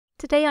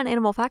Today on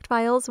Animal Fact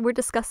Files, we're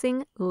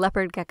discussing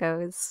leopard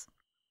geckos.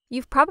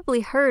 You've probably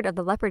heard of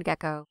the leopard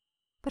gecko,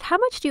 but how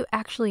much do you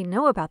actually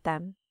know about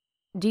them?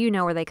 Do you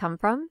know where they come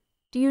from?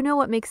 Do you know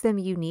what makes them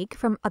unique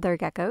from other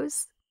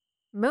geckos?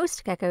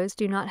 Most geckos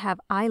do not have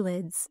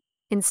eyelids.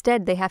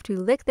 Instead, they have to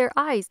lick their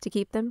eyes to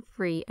keep them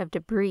free of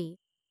debris.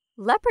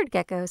 Leopard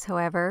geckos,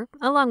 however,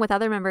 along with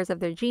other members of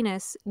their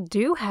genus,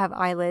 do have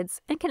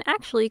eyelids and can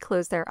actually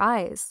close their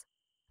eyes.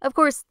 Of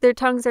course, their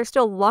tongues are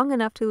still long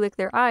enough to lick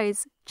their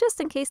eyes,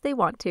 just in case they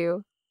want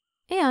to.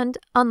 And,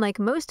 unlike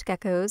most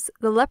geckos,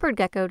 the leopard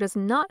gecko does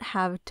not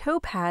have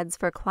toe pads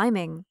for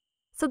climbing,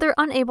 so they're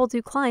unable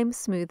to climb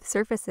smooth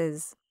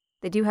surfaces.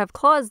 They do have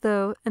claws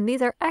though, and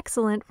these are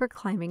excellent for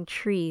climbing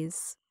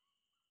trees.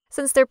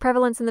 Since their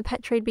prevalence in the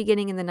pet trade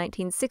beginning in the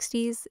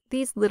 1960s,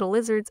 these little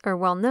lizards are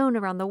well known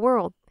around the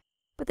world,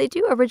 but they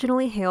do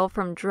originally hail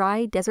from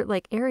dry,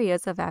 desert-like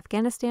areas of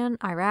Afghanistan,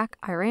 Iraq,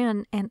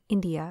 Iran, and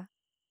India.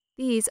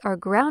 These are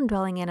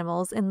ground-dwelling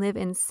animals and live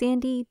in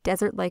sandy,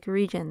 desert-like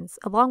regions,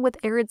 along with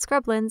arid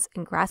scrublands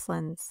and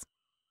grasslands.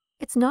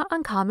 It's not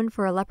uncommon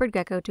for a leopard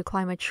gecko to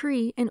climb a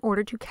tree in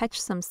order to catch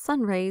some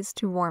sun rays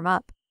to warm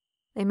up.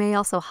 They may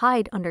also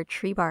hide under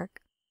tree bark.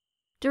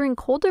 During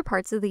colder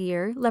parts of the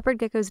year, leopard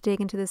geckos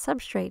dig into the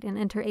substrate and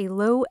enter a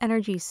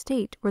low-energy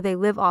state where they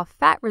live off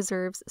fat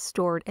reserves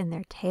stored in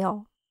their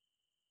tail.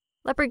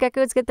 Leopard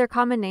geckos get their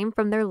common name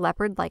from their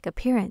leopard-like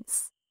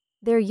appearance.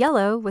 They're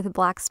yellow with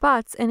black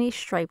spots and a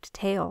striped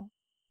tail.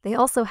 They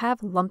also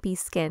have lumpy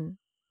skin.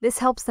 This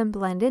helps them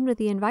blend in with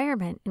the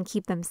environment and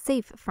keep them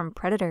safe from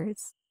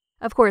predators.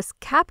 Of course,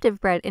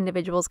 captive-bred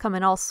individuals come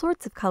in all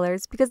sorts of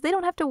colors because they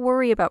don't have to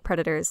worry about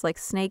predators like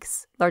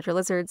snakes, larger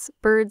lizards,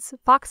 birds,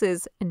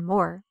 foxes, and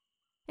more.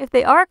 If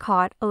they are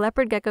caught, a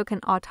leopard gecko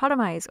can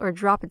autotomize or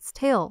drop its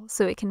tail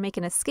so it can make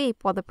an escape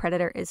while the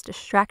predator is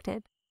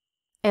distracted.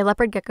 A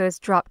leopard gecko's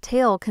dropped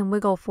tail can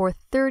wiggle for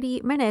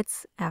 30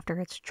 minutes after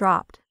it's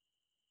dropped.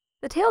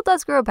 The tail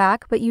does grow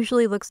back, but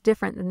usually looks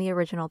different than the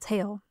original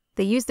tail.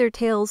 They use their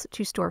tails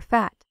to store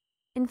fat.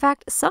 In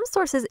fact, some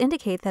sources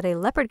indicate that a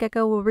leopard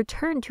gecko will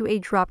return to a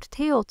dropped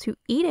tail to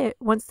eat it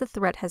once the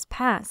threat has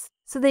passed,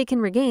 so they can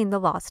regain the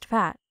lost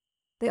fat.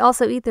 They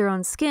also eat their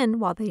own skin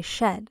while they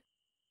shed.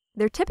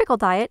 Their typical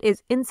diet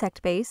is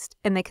insect-based,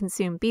 and they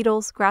consume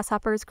beetles,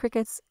 grasshoppers,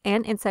 crickets,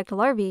 and insect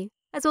larvae,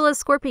 as well as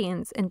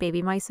scorpions and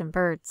baby mice and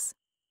birds.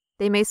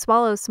 They may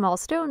swallow small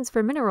stones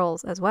for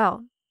minerals as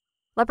well.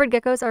 Leopard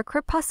geckos are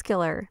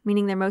crepuscular,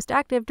 meaning they're most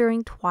active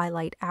during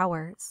twilight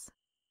hours.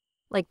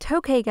 Like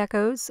tokay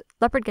geckos,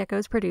 leopard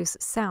geckos produce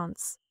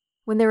sounds.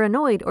 When they're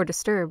annoyed or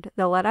disturbed,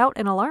 they'll let out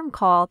an alarm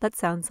call that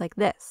sounds like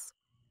this.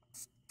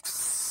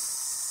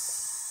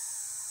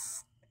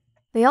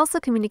 They also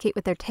communicate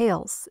with their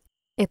tails.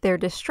 If they're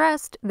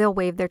distressed, they'll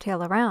wave their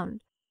tail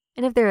around.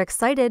 And if they're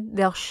excited,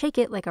 they'll shake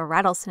it like a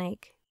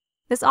rattlesnake.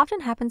 This often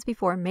happens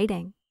before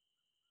mating.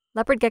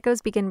 Leopard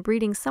geckos begin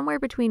breeding somewhere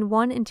between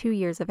 1 and 2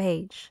 years of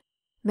age.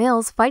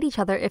 Males fight each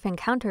other if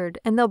encountered,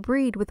 and they'll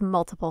breed with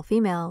multiple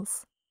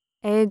females.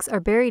 Eggs are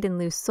buried in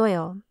loose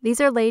soil.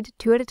 These are laid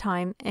 2 at a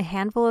time, a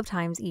handful of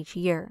times each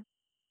year.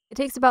 It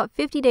takes about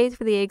 50 days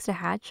for the eggs to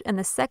hatch, and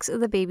the sex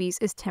of the babies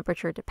is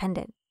temperature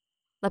dependent.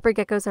 Leopard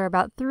geckos are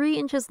about 3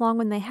 inches long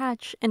when they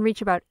hatch and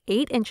reach about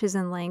 8 inches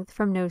in length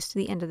from nose to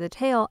the end of the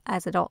tail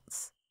as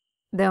adults,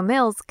 though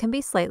males can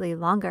be slightly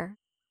longer.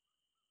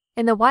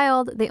 In the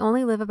wild, they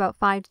only live about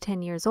 5 to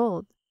 10 years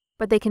old,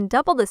 but they can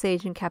double this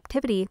age in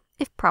captivity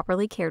if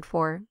properly cared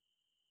for.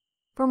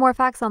 For more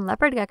facts on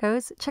leopard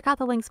geckos, check out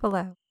the links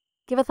below.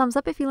 Give a thumbs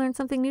up if you learned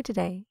something new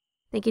today.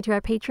 Thank you to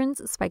our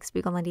patrons,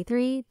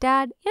 SpikeSpiegel93,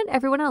 Dad, and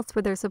everyone else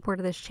for their support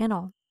of this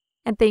channel.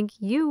 And thank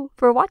you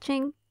for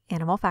watching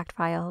Animal Fact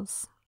Files.